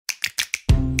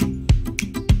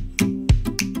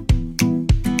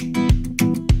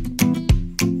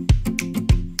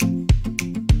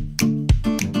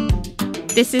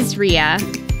this is Rhea.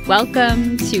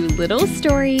 Welcome to Little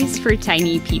Stories for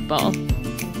Tiny People.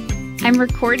 I'm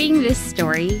recording this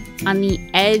story on the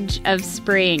edge of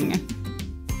spring.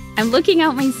 I'm looking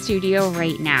out my studio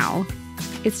right now.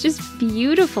 It's just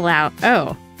beautiful out.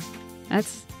 Oh,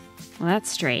 that's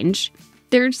strange.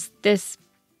 There's this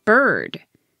bird,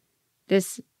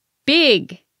 this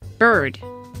big bird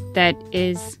that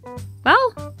is,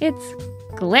 well, it's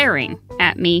glaring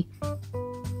at me.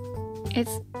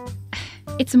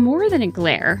 It's more than a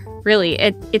glare, really.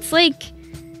 It's like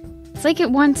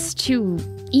it wants to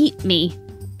eat me.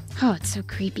 Oh, it's so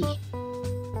creepy.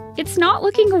 It's not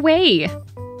looking away.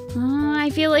 I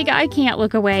feel like I can't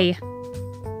look away.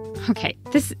 Okay,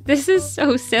 this is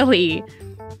so silly.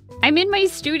 I'm in my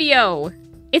studio.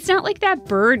 It's not like that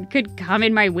bird could come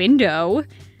in my window.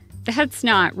 That's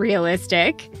not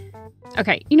realistic.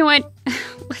 Okay, you know what?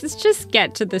 Let's just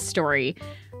get to the story.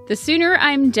 The sooner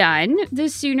I'm done, the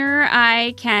sooner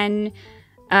I can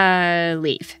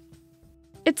leave.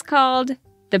 It's called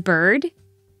The Bird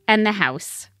and the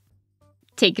House.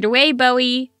 Take it away,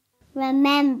 Bowie.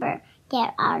 Remember,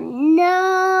 there are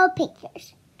no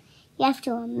pictures. You have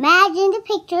to imagine the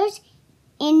pictures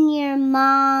in your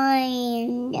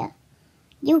mind.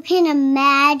 You can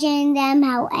imagine them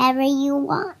however you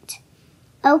want.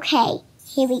 Okay,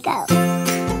 here we go.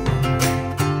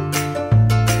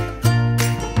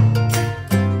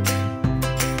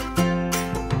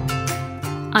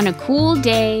 On a cool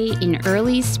day in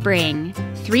early spring,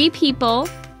 3 people,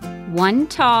 1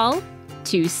 tall,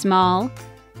 2 small,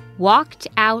 walked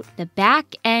out the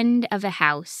back end of a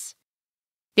house.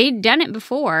 They'd done it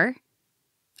before.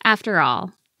 After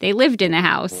all, they lived in the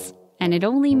house, and it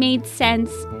only made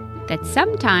sense that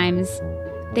sometimes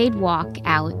they'd walk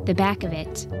out the back of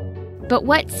it. But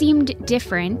what seemed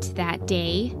different that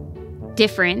day,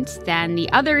 different than the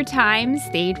other times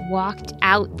they'd walked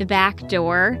out the back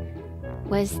door,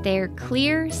 was their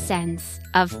clear sense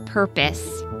of purpose.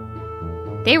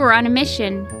 They were on a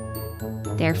mission.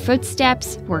 Their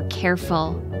footsteps were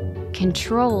careful,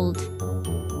 controlled.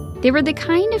 They were the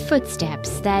kind of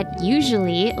footsteps that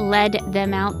usually led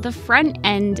them out the front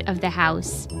end of the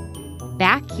house.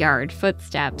 Backyard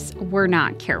footsteps were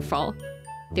not careful.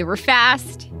 They were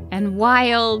fast and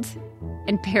wild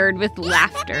and paired with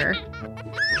laughter.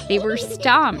 They were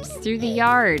stomps through the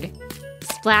yard,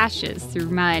 splashes through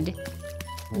mud,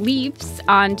 leaps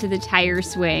onto the tire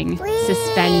swing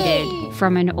suspended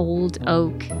from an old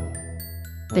oak.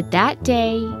 But that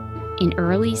day, in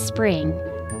early spring,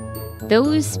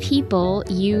 those people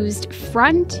used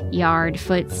front yard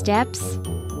footsteps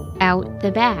out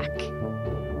the back.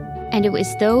 And it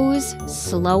was those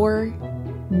slower,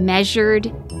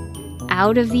 measured,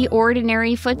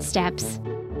 out-of-the-ordinary footsteps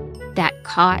that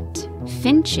caught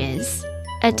Finch's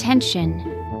attention.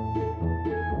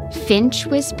 Finch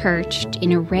was perched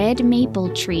in a red maple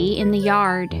tree in the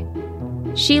yard.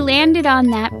 She landed on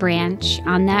that branch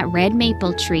on that red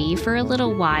maple tree for a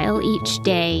little while each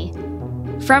day.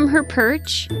 From her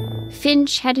perch,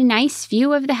 Finch had a nice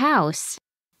view of the house.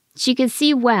 She could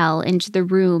see well into the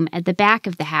room at the back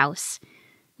of the house,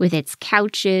 with its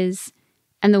couches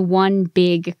and the one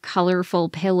big, colorful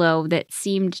pillow that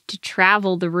seemed to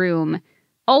travel the room,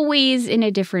 always in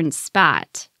a different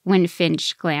spot when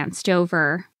Finch glanced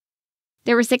over.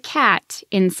 There was a cat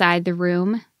inside the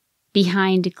room,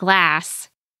 behind glass.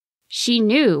 She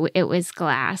knew it was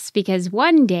glass because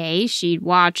one day she'd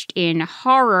watched in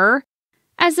horror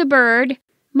as a bird,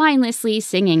 mindlessly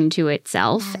singing to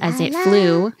itself as it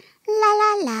flew, La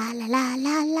la la la la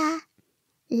la la.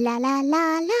 La la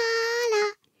la la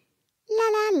la. La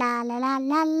la la la la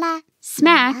la la.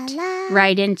 smacked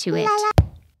right into it.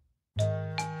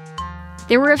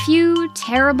 There were a few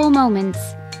terrible moments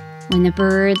when the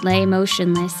bird lay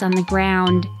motionless on the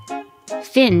ground.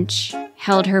 Finch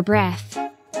held her breath.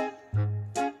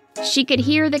 She could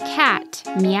hear the cat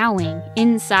meowing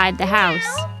inside the house.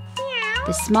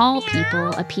 The small people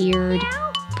appeared,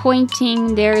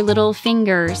 pointing their little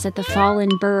fingers at the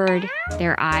fallen bird,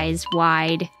 their eyes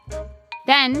wide.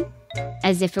 Then,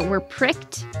 as if it were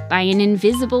pricked by an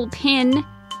invisible pin,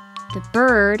 the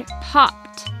bird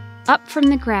popped up from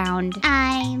the ground.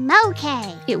 I'm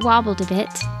okay. It wobbled a bit,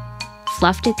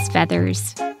 fluffed its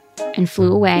feathers, and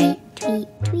flew away. Tweet,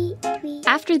 tweet, tweet.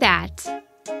 After that,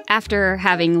 after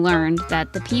having learned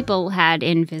that the people had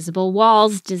invisible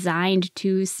walls designed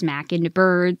to smack into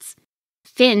birds,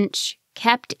 Finch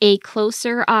kept a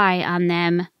closer eye on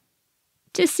them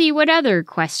to see what other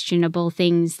questionable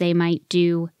things they might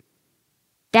do.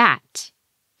 That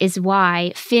is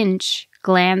why Finch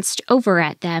glanced over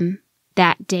at them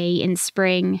that day in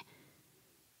spring.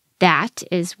 That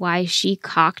is why she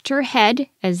cocked her head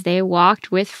as they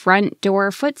walked with front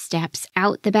door footsteps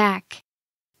out the back.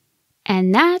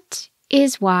 And that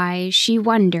is why she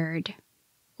wondered,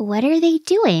 what are they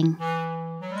doing?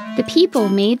 The people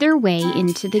made their way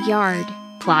into the yard,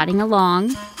 plodding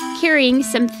along, carrying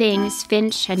some things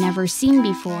Finch had never seen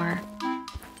before.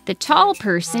 The tall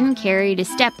person carried a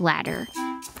stepladder.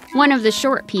 One of the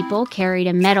short people carried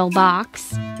a metal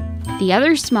box. The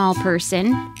other small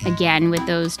person, again with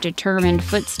those determined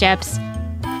footsteps,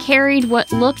 carried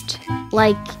what looked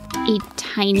like a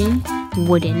tiny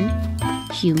wooden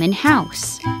human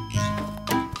house.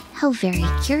 How very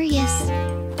curious.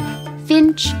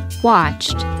 Finch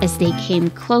watched as they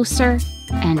came closer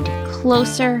and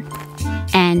closer,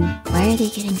 and why are they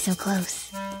getting so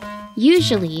close?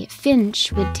 Usually,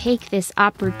 Finch would take this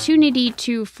opportunity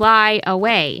to fly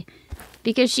away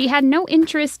because she had no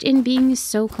interest in being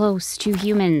so close to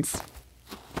humans.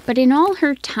 But in all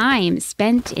her time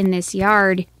spent in this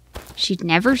yard, she'd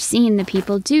never seen the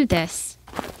people do this.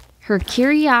 Her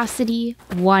curiosity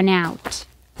won out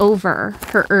over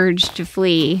her urge to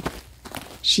flee.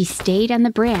 She stayed on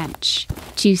the branch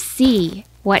to see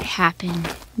what happened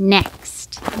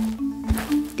next.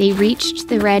 They reached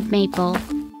the red maple.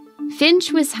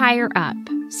 Finch was higher up,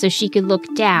 so she could look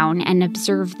down and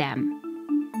observe them.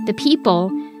 The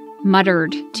people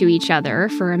muttered to each other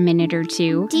for a minute or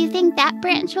two. Do you think that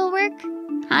branch will work?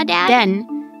 Huh, Dad? Then,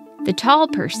 the tall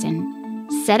person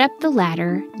set up the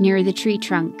ladder near the tree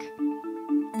trunk.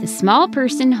 The small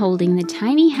person holding the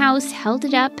tiny house held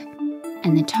it up,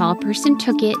 and the tall person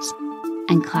took it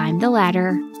and climbed the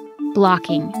ladder,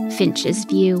 blocking Finch's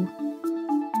view.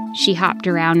 She hopped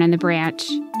around on the branch,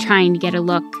 trying to get a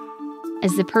look,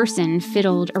 as the person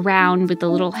fiddled around with the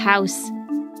little house.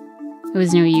 It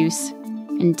was no use,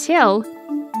 until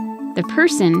the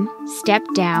person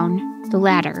stepped down the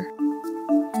ladder.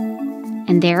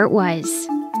 And there it was,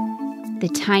 the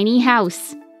tiny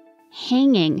house,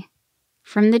 hanging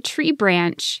from the tree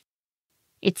branch.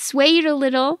 It swayed a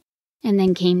little and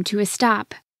then came to a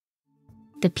stop.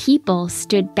 The people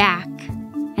stood back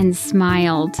and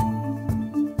smiled,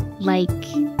 like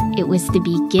it was the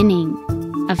beginning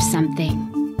of something.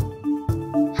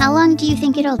 How long do you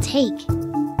think it'll take?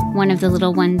 One of the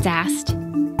little ones asked.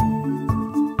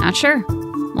 Not sure.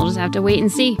 We'll just have to wait and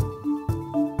see.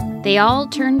 They all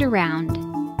turned around,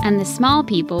 and the small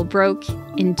people broke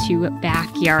into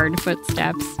backyard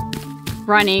footsteps,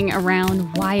 running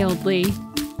around wildly,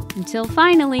 until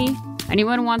finally,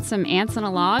 anyone want some ants on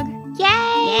a log?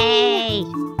 Yay!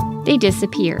 They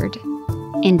disappeared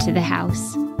into the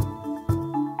house.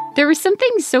 There was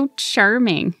something so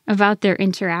charming about their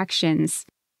interactions.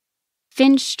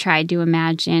 Finch tried to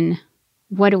imagine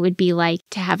what it would be like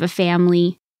to have a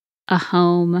family, a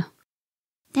home.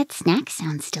 That snack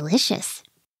sounds delicious,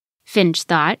 Finch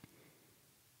thought.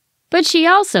 But she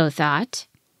also thought,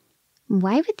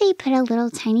 why would they put a little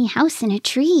tiny house in a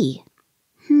tree?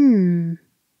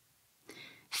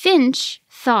 Finch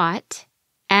thought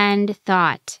and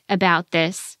thought about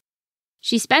this.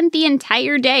 She spent the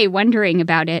entire day wondering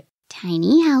about it.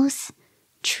 Tiny house,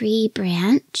 tree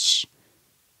branch,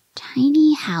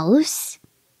 tiny house,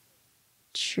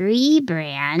 tree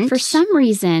branch. For some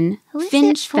reason,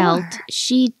 Finch felt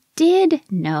she did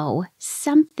know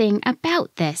something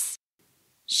about this.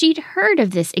 She'd heard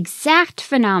of this exact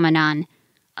phenomenon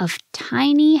of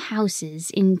tiny houses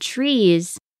in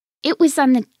trees. It was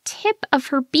on the tip of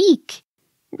her beak,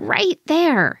 right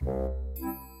there.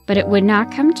 But it would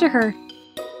not come to her.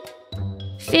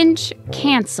 Finch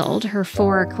canceled her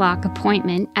 4 o'clock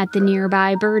appointment at the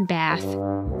nearby bird bath.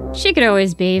 She could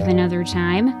always bathe another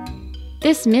time.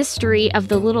 This mystery of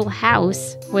the little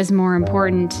house was more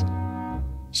important.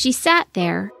 She sat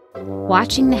there,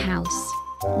 watching the house,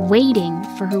 waiting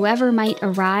for whoever might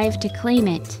arrive to claim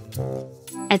it.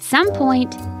 At some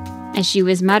point, as she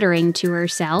was muttering to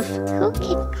herself, who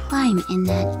could climb in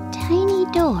that tiny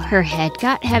door? Her head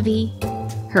got heavy,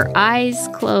 her eyes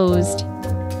closed,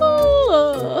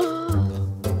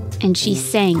 and she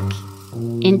sank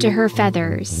into her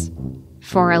feathers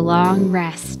for a long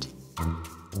rest.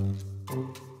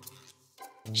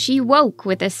 She woke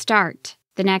with a start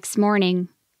the next morning.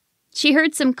 She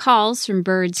heard some calls from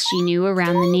birds she knew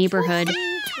around the neighborhood.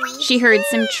 She heard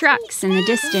some trucks in the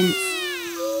distance.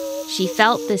 She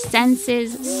felt the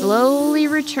senses slowly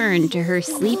return to her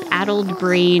sleep-addled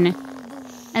brain.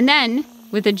 And then,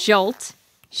 with a jolt,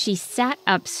 she sat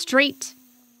up straight,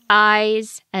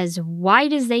 eyes as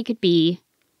wide as they could be.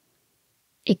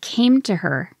 It came to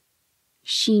her.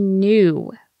 She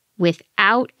knew,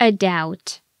 without a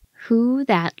doubt, who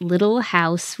that little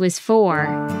house was for.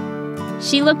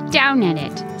 She looked down at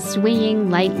it, swaying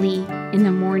lightly in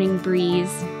the morning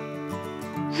breeze.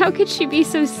 How could she be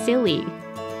so silly?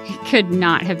 It could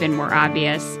not have been more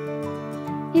obvious.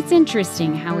 It's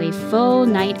interesting how a full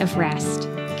night of rest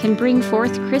can bring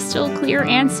forth crystal clear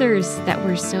answers that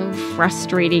were so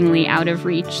frustratingly out of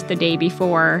reach the day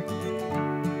before.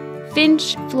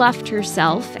 Finch fluffed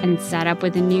herself and sat up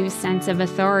with a new sense of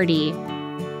authority.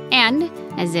 And,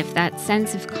 as if that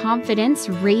sense of confidence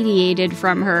radiated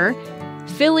from her,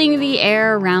 filling the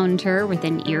air around her with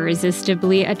an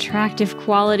irresistibly attractive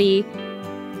quality,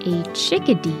 a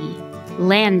chickadee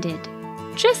landed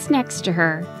just next to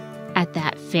her at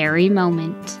that very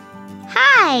moment.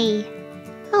 Hi!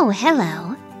 Oh,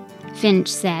 hello, Finch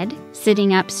said,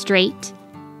 sitting up straight,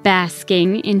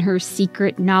 basking in her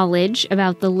secret knowledge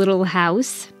about the little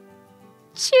house.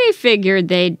 She figured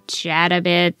they'd chat a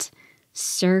bit,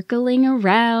 circling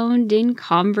around in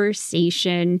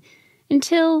conversation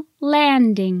until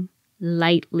landing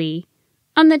lightly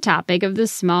on the topic of the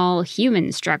small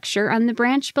human structure on the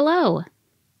branch below.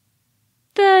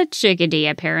 The chickadee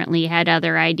apparently had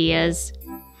other ideas.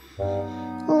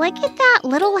 look at that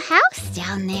little house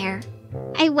down there.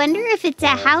 I wonder if it's a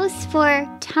house for...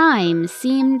 Time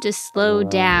seemed to slow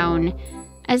down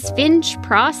as Finch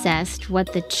processed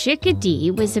what the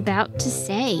chickadee was about to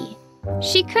say.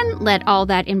 She couldn't let all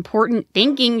that important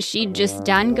thinking she'd just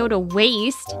done go to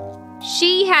waste.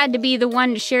 She had to be the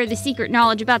one to share the secret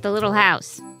knowledge about the little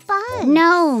house. Bugs.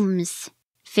 Gnomes,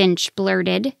 Finch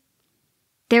blurted.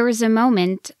 There was a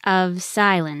moment of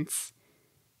silence,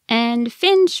 and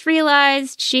Finch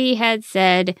realized she had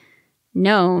said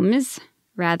gnomes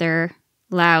rather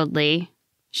loudly.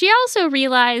 She also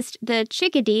realized the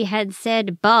chickadee had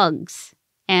said bugs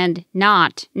and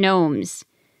not gnomes.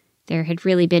 There had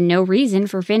really been no reason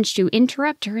for Finch to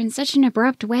interrupt her in such an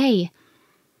abrupt way.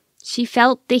 She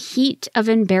felt the heat of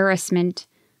embarrassment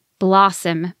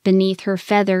blossom beneath her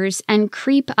feathers and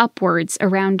creep upwards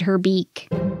around her beak.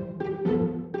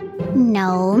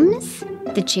 Gnomes?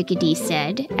 The chickadee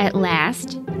said, at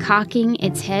last, cocking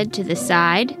its head to the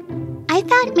side. I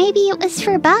thought maybe it was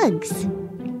for bugs.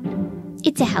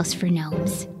 It's a house for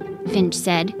gnomes, Finch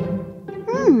said.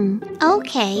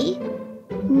 Okay.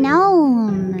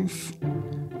 Gnomes.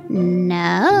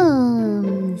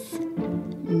 Gnomes.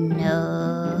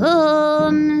 Gnomes.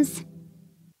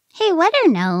 Hey, what are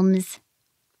gnomes?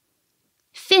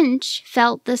 Finch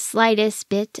felt the slightest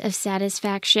bit of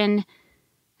satisfaction.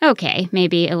 Okay,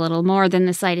 maybe a little more than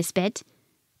the slightest bit,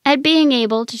 at being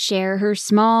able to share her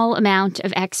small amount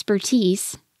of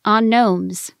expertise on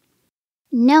gnomes.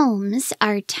 Gnomes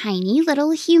are tiny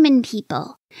little human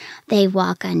people. They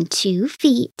walk on 2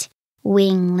 feet,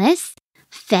 wingless,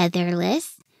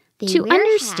 featherless. To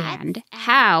understand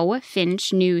how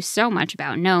Finch knew so much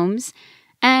about gnomes,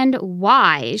 and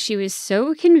why she was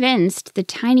so convinced the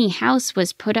tiny house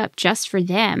was put up just for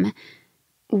them,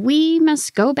 we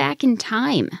must go back in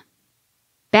time.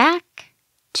 Back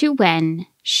to when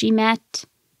she met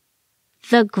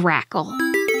the grackle.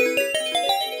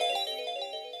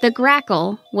 The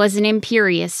grackle was an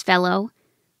imperious fellow,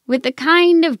 with the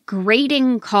kind of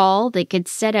grating call that could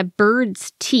set a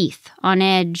bird's teeth on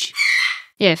edge,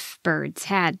 if birds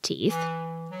had teeth.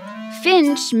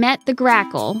 Finch met the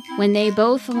grackle when they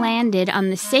both landed on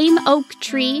the same oak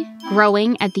tree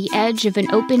growing at the edge of an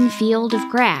open field of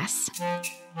grass.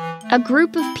 A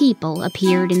group of people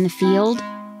appeared in the field.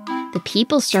 The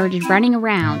people started running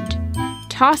around,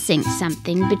 tossing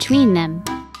something between them.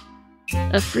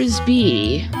 A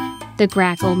frisbee, the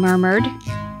grackle murmured.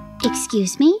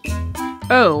 Excuse me?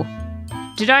 Oh,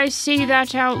 did I say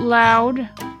that out loud?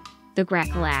 The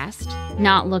grackle asked,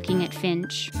 not looking at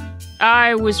Finch.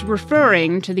 I was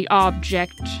referring to the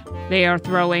object they are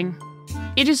throwing.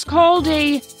 It is called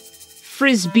a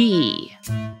frisbee.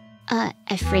 A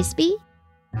frisbee?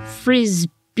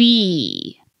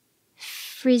 Frisbee.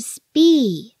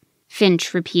 Frisbee,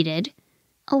 Finch repeated.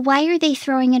 Why are they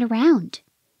throwing it around?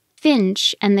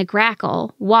 Finch and the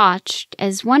grackle watched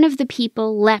as one of the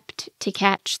people leapt to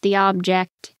catch the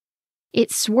object.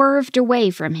 It swerved away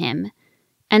from him,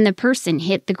 and the person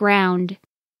hit the ground.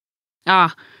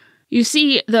 Ah, you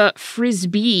see, the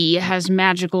frisbee has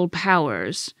magical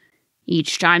powers.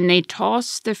 Each time they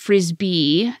toss the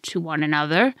frisbee to one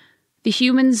another, the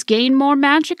humans gain more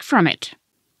magic from it.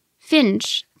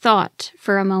 Finch thought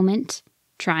for a moment,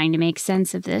 trying to make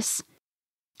sense of this.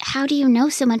 How do you know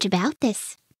so much about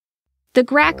this? The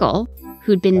grackle,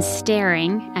 who'd been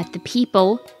staring at the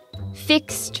people,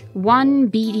 fixed one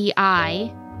beady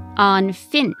eye on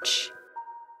Finch.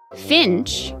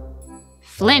 Finch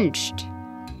flinched.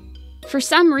 For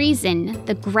some reason,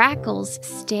 the grackles'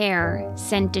 stare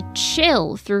sent a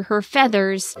chill through her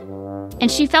feathers, and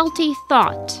she felt a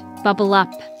thought bubble up.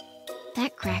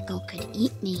 That grackle could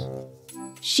eat me.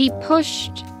 She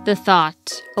pushed the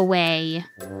thought away.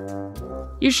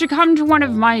 You should come to one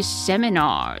of my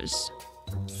seminars.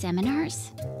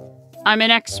 Seminars? I'm an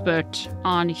expert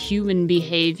on human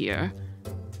behavior.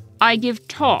 I give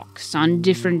talks on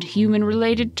different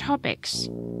human-related topics.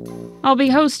 I'll be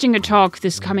hosting a talk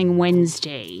this coming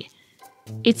Wednesday.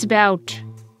 It's about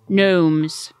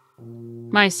gnomes.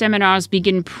 My seminars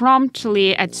begin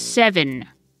promptly at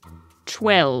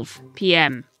 7:12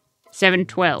 p.m.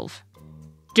 7:12.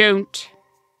 Don't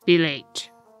be late.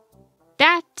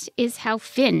 That is how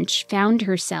Finch found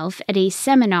herself at a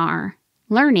seminar,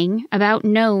 learning about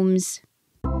gnomes.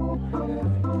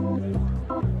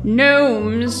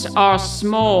 Gnomes are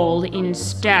small in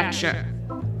stature,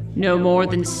 no more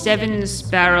than 7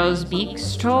 sparrows'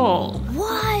 beaks tall.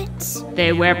 What?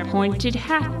 They wear pointed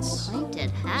hats.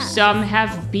 Pointed hats? Some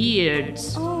have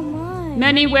beards. Oh my.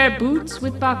 Many wear boots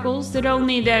with buckles that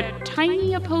only their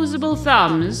tiny opposable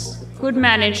thumbs could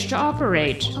manage to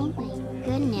operate. Oh my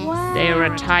goodness. Wow. They are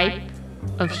a type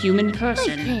of human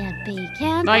person. Can't be,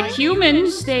 can Like they?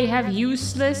 humans, they have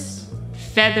useless,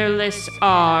 featherless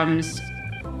arms.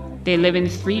 They live in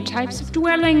 3 types of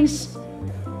dwellings.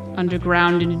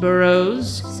 Underground in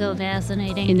burrows, So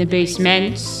fascinating. in the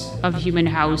basements of human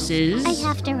houses, I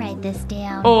have to write this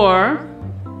down. or,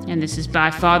 and this is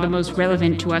by far the most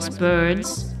relevant to us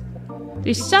birds,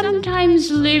 they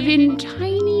sometimes live in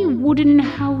tiny wooden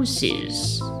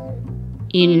houses,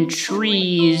 in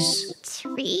trees.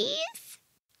 Trees?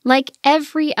 Like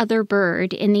every other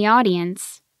bird in the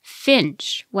audience,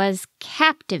 Finch was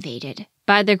captivated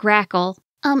by the grackle.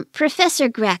 Professor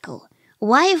Grackle,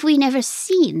 why have we never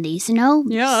seen these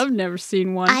gnomes? Yeah, I've never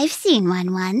seen one. I've seen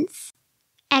one once.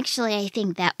 Actually, I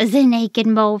think that was a naked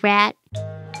mole rat.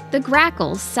 The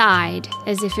grackle sighed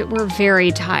as if it were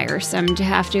very tiresome to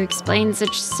have to explain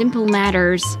such simple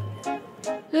matters.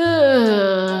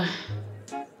 They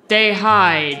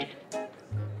hide.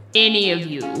 Any of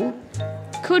you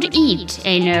could eat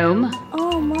a gnome.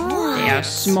 Oh my. They are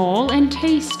small and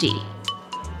tasty.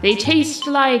 They taste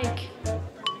like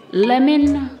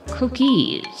lemon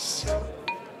cookies.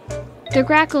 The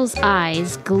grackle's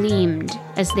eyes gleamed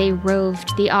as they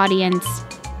roved the audience.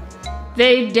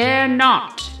 They dare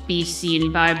not be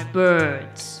seen by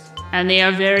birds, and they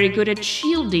are very good at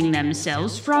shielding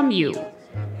themselves from you.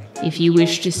 If you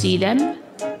wish to see them,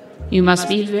 you must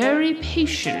be very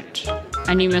patient,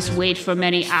 and you must wait for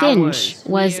many Finch hours.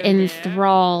 was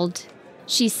enthralled.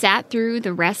 She sat through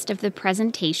the rest of the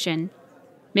presentation.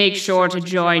 Make sure to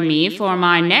join me for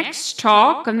my next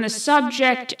talk on the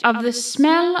subject of the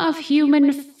smell of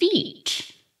human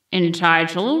feet,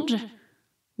 entitled,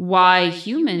 Why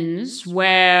Humans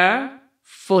Wear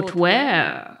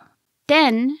Footwear.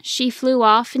 Then she flew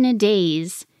off in a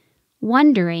daze,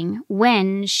 wondering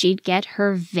when she'd get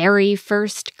her very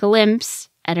first glimpse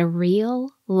at a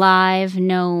real, live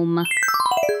gnome.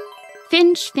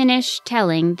 Finch finished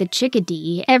telling the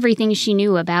chickadee everything she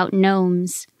knew about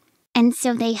gnomes. And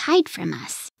so they hide from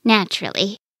us,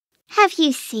 naturally. Have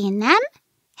you seen them?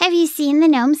 Have you seen the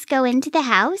gnomes go into the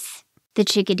house? The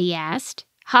chickadee asked,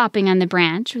 hopping on the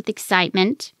branch with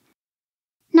excitement.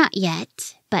 Not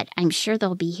yet, but I'm sure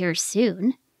they'll be here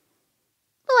soon.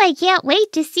 Well, I can't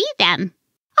wait to see them.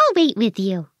 I'll wait with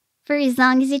you, for as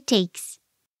long as it takes.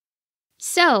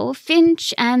 So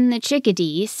Finch and the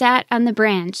chickadee sat on the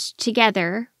branch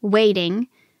together, waiting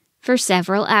for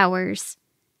several hours.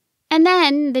 And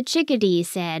then the chickadee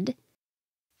said,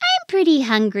 I'm pretty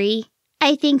hungry.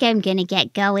 I think I'm gonna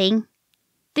get going.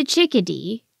 The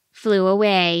chickadee flew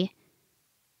away.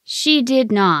 She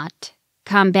did not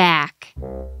come back.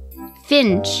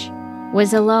 Finch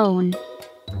was alone.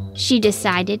 She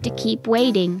decided to keep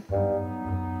waiting.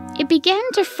 It began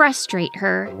to frustrate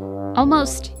her,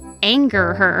 almost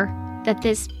anger her, that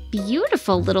this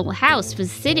beautiful little house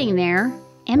was sitting there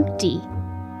empty.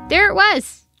 There it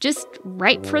was, just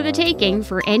ripe for the taking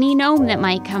for any gnome that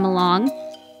might come along.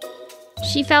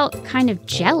 She felt kind of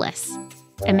jealous,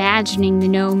 imagining the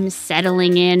gnomes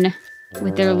settling in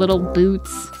with their little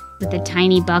boots with the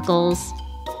tiny buckles.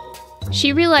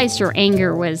 She realized her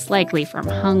anger was likely from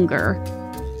hunger.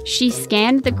 She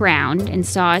scanned the ground and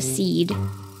saw a seed.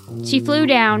 She flew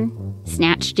down,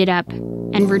 snatched it up,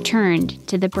 and returned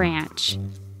to the branch.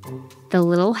 The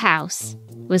little house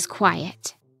was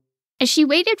quiet. As she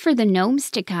waited for the gnomes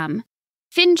to come,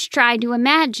 Finch tried to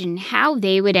imagine how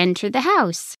they would enter the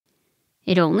house.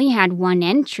 It only had one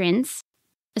entrance,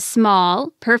 a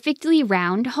small, perfectly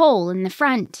round hole in the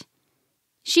front.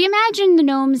 She imagined the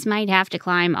gnomes might have to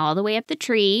climb all the way up the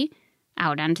tree,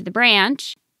 out onto the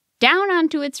branch, down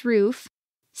onto its roof,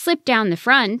 slip down the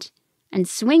front, and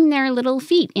swing their little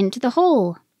feet into the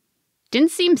hole.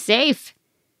 Didn't seem safe.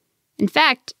 In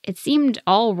fact, it seemed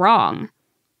all wrong.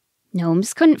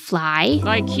 Gnomes couldn't fly.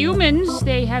 Like humans,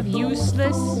 they have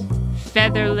useless,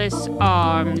 featherless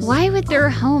arms. Why would their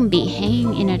home be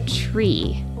hanging in a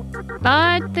tree?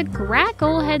 But the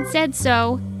grackle had said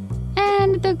so,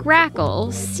 and the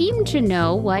grackle seemed to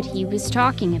know what he was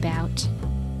talking about.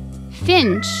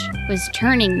 Finch was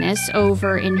turning this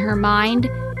over in her mind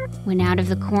when out of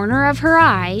the corner of her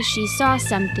eye she saw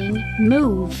something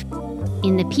move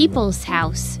in the people's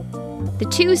house. The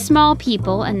two small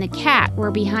people and the cat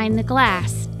were behind the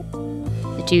glass.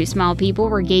 The two small people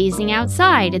were gazing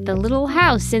outside at the little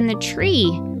house in the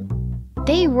tree.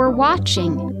 They were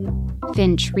watching,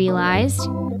 Finch realized.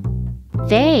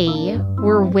 They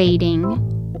were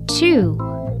waiting, too.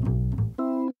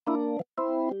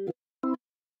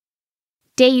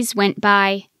 Days went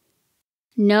by.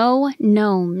 No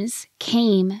gnomes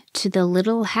came to the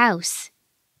little house.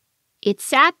 It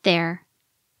sat there,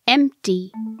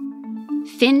 empty.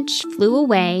 Finch flew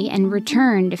away and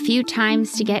returned a few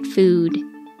times to get food.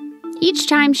 Each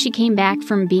time she came back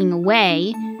from being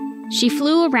away, she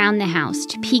flew around the house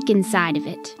to peek inside of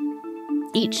it.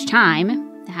 Each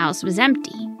time, the house was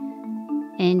empty.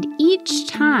 And each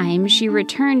time she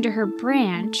returned to her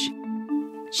branch,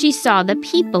 she saw the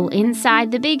people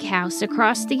inside the big house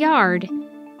across the yard,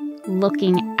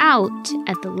 looking out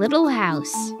at the little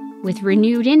house with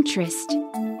renewed interest.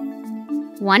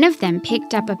 One of them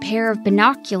picked up a pair of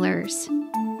binoculars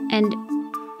and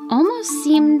almost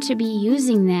seemed to be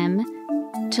using them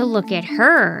to look at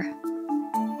her,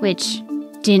 which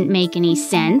didn't make any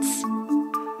sense.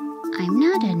 I'm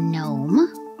not a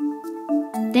gnome.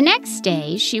 The next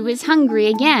day, she was hungry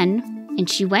again, and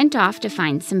she went off to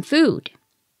find some food.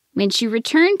 When she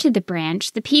returned to the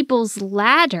branch, the people's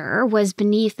ladder was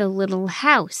beneath the little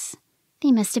house.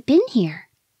 They must have been here.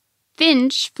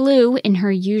 Finch flew in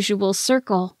her usual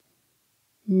circle.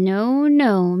 No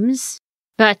gnomes,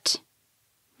 but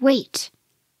wait.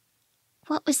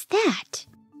 What was that?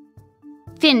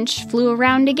 Finch flew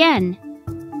around again.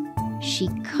 She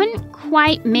couldn't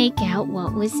quite make out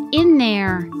what was in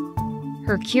there.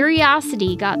 Her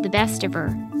curiosity got the best of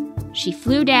her. She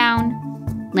flew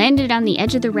down, landed on the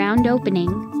edge of the round opening,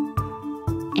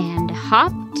 and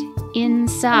hopped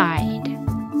inside.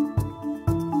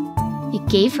 It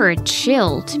gave her a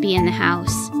chill to be in the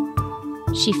house.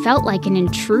 She felt like an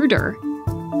intruder,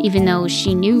 even though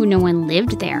she knew no one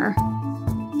lived there.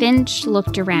 Finch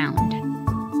looked around.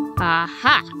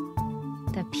 Aha!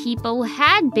 The people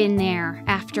had been there,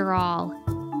 after all.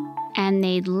 And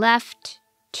they'd left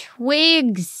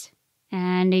twigs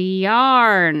and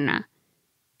yarn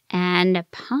and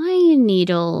pine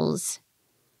needles.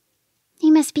 They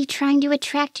must be trying to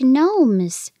attract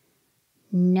gnomes.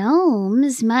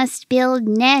 Gnomes must build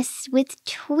nests with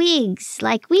twigs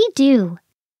like we do.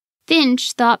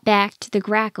 Finch thought back to the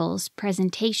grackles'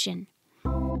 presentation.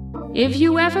 If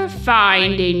you ever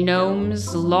find a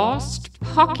gnome's lost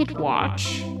pocket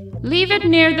watch, leave it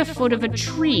near the foot of a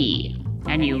tree,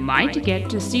 and you might get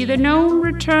to see the gnome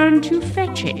return to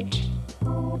fetch it.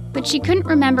 But she couldn't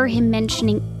remember him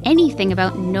mentioning anything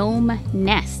about gnome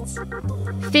nests.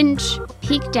 Finch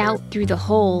peeked out through the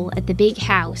hole at the big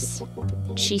house.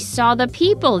 She saw the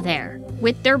people there,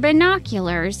 with their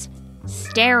binoculars,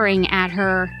 staring at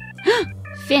her.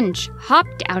 Finch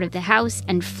hopped out of the house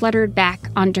and fluttered back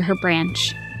onto her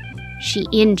branch. She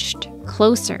inched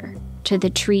closer to the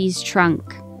tree's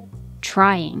trunk,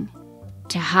 trying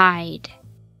to hide.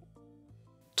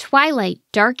 Twilight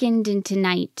darkened into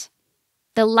night.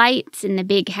 The lights in the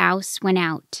big house went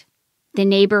out. The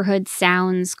neighborhood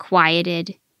sounds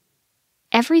quieted.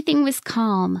 Everything was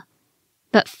calm,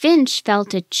 but Finch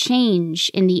felt a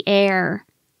change in the air.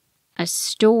 A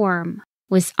storm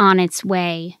was on its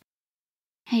way.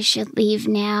 I should leave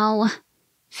now,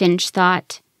 Finch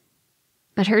thought.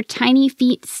 But her tiny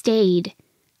feet stayed,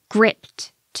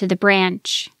 gripped to the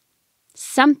branch.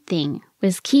 Something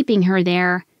was keeping her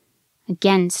there,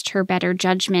 against her better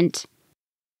judgment.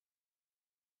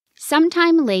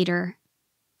 Sometime later,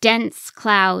 dense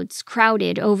clouds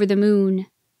crowded over the moon.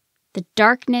 The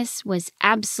darkness was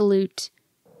absolute.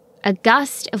 A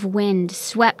gust of wind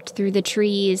swept through the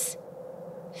trees.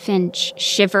 Finch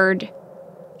shivered.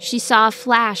 She saw a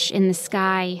flash in the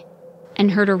sky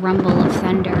and heard a rumble of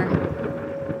thunder.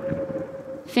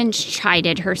 Finch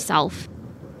chided herself.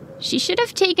 She should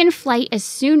have taken flight as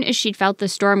soon as she'd felt the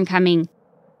storm coming.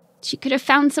 She could have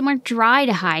found somewhere dry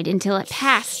to hide until it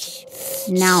passed.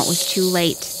 Now it was too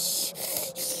late.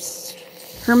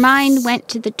 Her mind went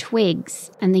to the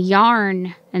twigs and the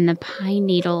yarn and the pine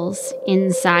needles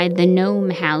inside the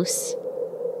gnome house.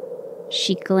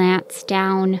 She glanced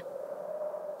down.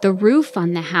 The roof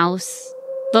on the house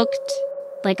looked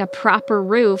like a proper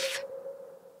roof,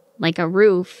 like a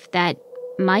roof that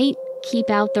might keep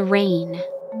out the rain.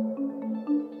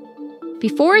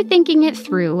 Before thinking it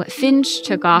through, Finch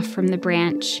took off from the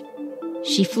branch.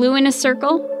 She flew in a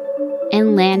circle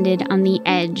and landed on the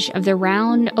edge of the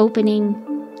round opening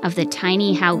of the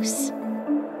tiny house.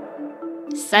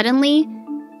 Suddenly,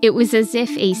 it was as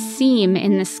if a seam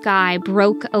in the sky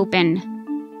broke open.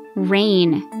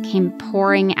 Rain came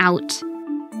pouring out.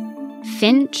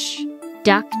 Finch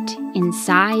ducked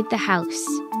inside the house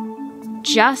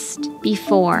just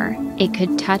before it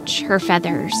could touch her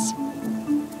feathers.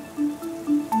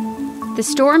 The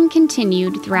storm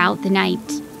continued throughout the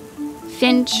night.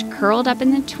 Finch curled up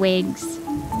in the twigs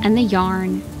and the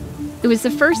yarn. It was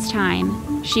the first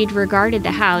time she'd regarded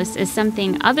the house as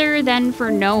something other than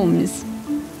for gnomes.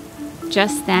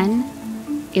 Just then,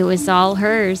 it was all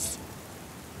hers.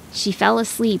 She fell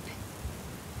asleep,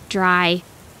 dry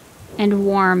and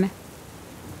warm,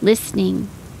 listening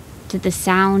to the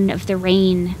sound of the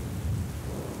rain.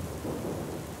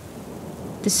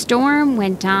 The storm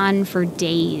went on for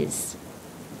days.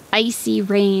 Icy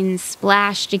rain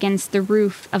splashed against the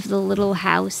roof of the little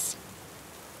house.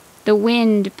 The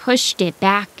wind pushed it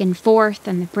back and forth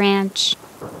on the branch.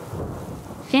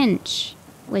 Finch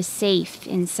was safe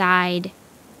inside.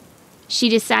 She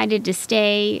decided to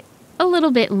stay a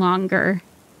little bit longer.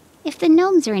 If the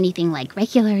gnomes are anything like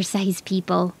regular-sized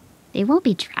people, they won't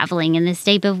be traveling in this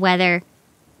type of weather.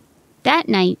 That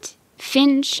night,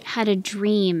 Finch had a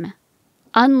dream,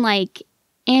 unlike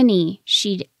any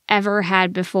she'd ever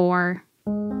had before.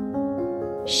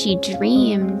 She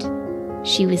dreamed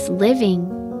she was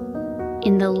living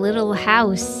in the little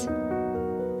house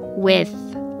with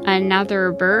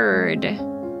another bird.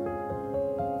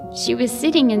 She was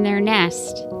sitting in their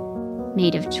nest,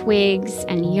 made of twigs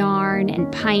and yarn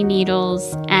and pine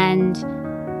needles, and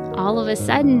all of a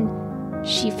sudden,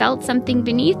 she felt something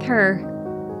beneath her.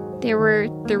 There were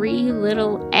 3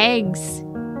 little eggs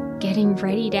getting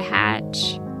ready to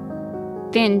hatch.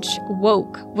 Finch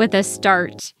woke with a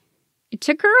start. It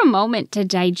took her a moment to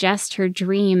digest her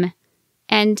dream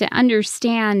and to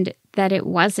understand that it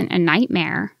wasn't a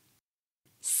nightmare.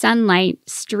 Sunlight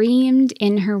streamed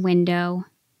in her window.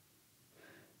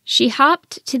 She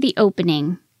hopped to the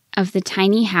opening of the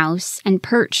tiny house and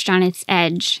perched on its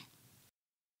edge.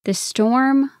 The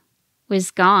storm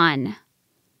was gone.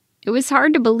 It was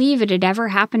hard to believe it had ever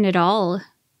happened at all.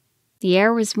 The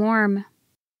air was warm.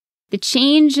 The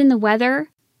change in the weather,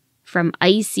 from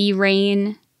icy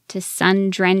rain to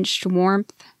sun-drenched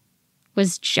warmth,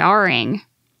 was jarring.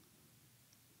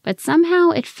 But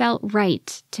somehow it felt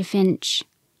right to Finch.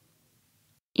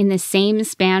 In the same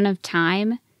span of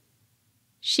time,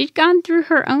 she'd gone through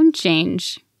her own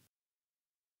change.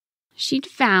 She'd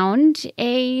found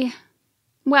a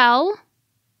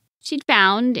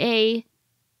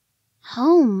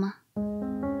home.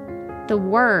 The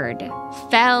word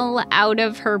fell out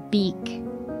of her beak,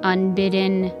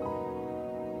 unbidden.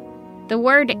 The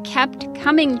word kept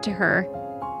coming to her,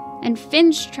 and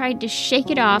Finch tried to shake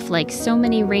it off like so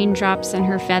many raindrops on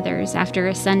her feathers after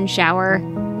a sun shower.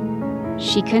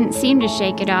 She couldn't seem to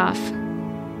shake it off.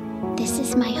 "This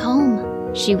is my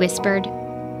home," she whispered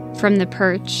from the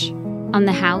perch on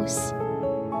the house.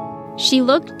 She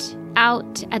looked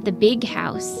out at the big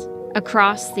house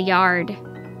across the yard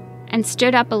and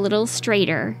stood up a little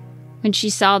straighter when she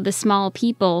saw the small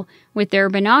people with their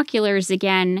binoculars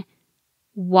again,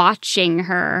 watching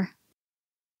her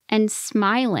and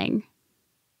smiling.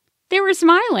 They were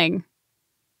smiling.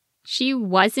 She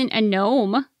wasn't a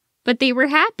gnome, but they were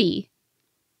happy.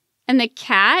 And the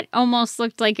cat almost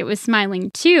looked like it was smiling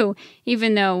too,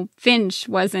 even though Finch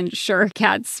wasn't sure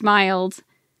cats smiled.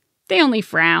 They only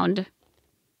frowned.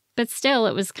 But still,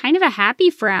 it was kind of a happy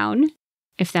frown,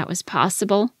 if that was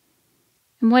possible.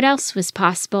 And what else was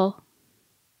possible?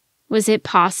 Was it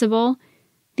possible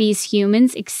these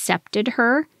humans accepted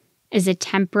her as a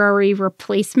temporary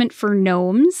replacement for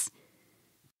gnomes?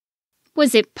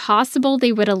 Was it possible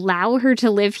they would allow her to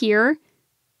live here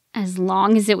as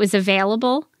long as it was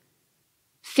available?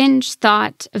 Finch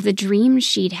thought of the dreams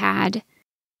she'd had,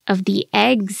 of the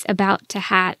eggs about to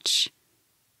hatch.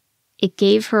 It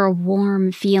gave her a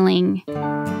warm feeling.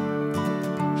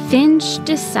 Finch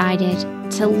decided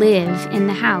to live in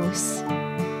the house,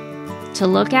 to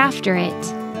look after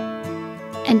it,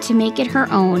 and to make it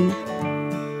her own,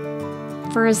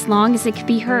 for as long as it could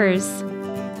be hers.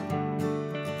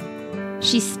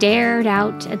 She stared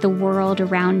out at the world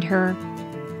around her,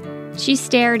 She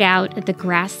stared out at the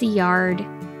grassy yard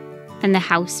and the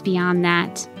house beyond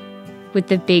that, with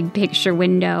the big picture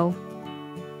window.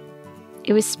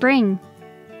 It was spring.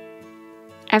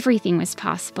 Everything was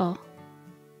possible.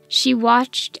 She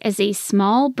watched as a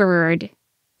small bird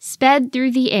sped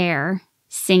through the air,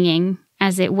 singing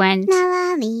as it went, La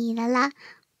la lee la la,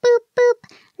 boop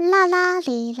boop, la la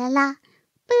lee la la,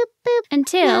 boop boop,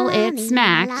 until la, it lee,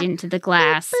 smacked la, into the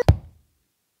glass.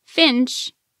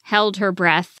 Finch held her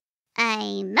breath.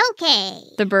 I'm okay.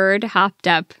 The bird hopped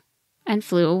up and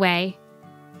flew away.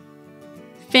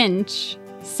 Finch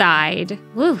sighed,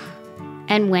 whew,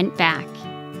 and went back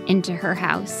into her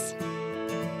house.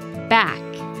 Back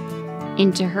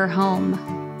into her home.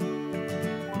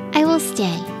 I will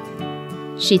stay.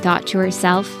 She thought to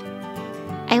herself.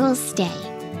 I will stay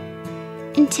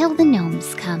until the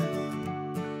gnomes come.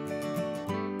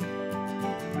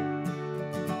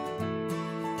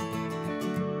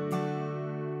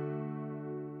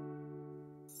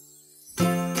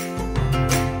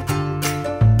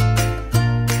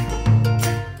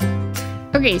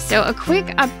 Okay, so a quick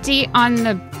update on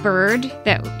the bird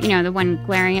that, the one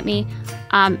glaring at me.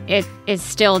 It is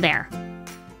still there.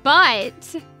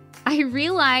 But I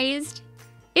realized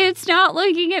it's not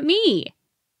looking at me.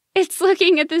 It's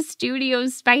looking at the studio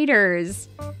spiders.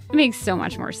 It makes so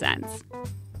much more sense.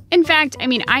 In fact,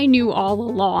 I knew all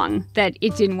along that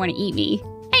it didn't want to eat me.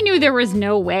 I knew there was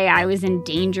no way I was in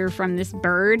danger from this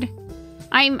bird.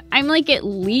 I'm like at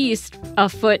least a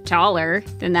foot taller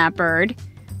than that bird.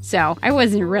 So I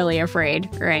wasn't really afraid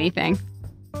or anything.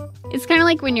 It's kind of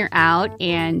like when you're out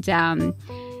and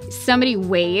somebody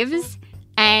waves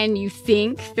and you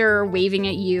think they're waving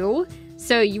at you.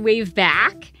 So you wave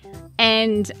back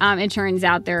and it turns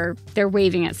out they're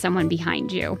waving at someone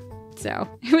behind you. So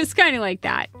it was kind of like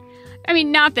that.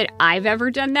 Not that I've ever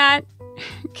done that,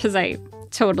 because I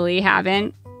totally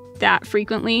haven't that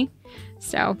frequently.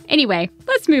 So anyway,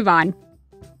 let's move on.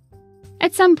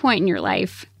 At some point in your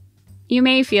life, you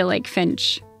may feel like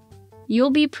Finch.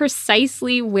 You'll be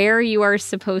precisely where you are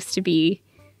supposed to be,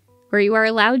 where you are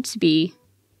allowed to be.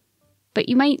 But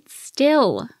you might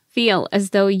still feel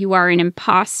as though you are an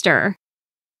imposter.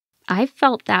 I've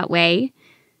felt that way.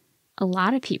 A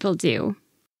lot of people do.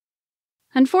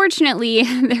 Unfortunately,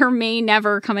 there may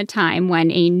never come a time when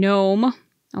a gnome,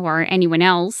 or anyone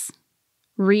else,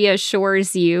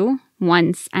 reassures you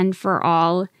once and for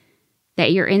all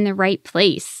that you're in the right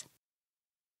place.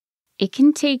 It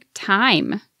can take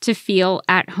time to feel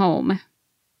at home,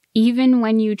 even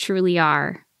when you truly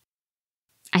are.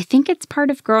 I think it's part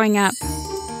of growing up.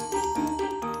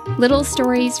 Little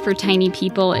Stories for Tiny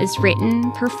People is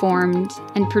written, performed,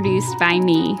 and produced by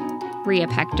me, Rhea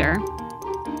Pector.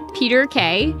 Peter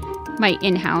Kay, my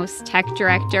in-house tech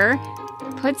director,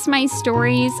 puts my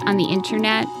stories on the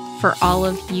internet for all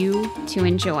of you to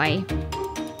enjoy.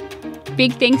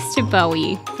 Big thanks to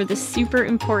BOWIE for the super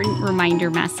important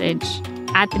reminder message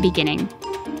at the beginning.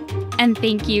 And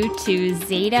thank you to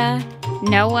ZAIDA,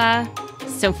 Noah,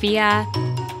 SOPHIA,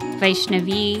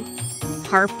 VAISHNAVI,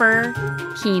 HARPER,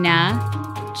 KINA,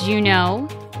 JUNEAU,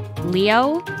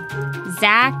 Leo,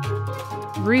 Zach,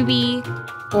 Ruby,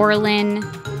 ORLIN,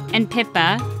 and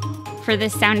PIPPA for the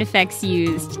sound effects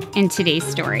used in today's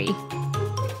story.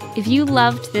 If you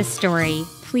loved this story,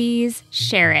 please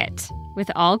share it with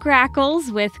all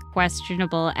grackles with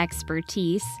questionable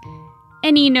expertise,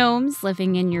 any gnomes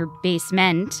living in your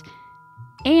basement,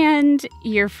 and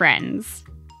your friends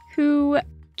who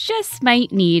just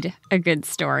might need a good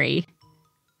story.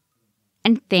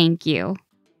 And thank you,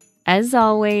 as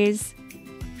always,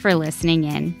 for listening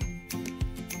in.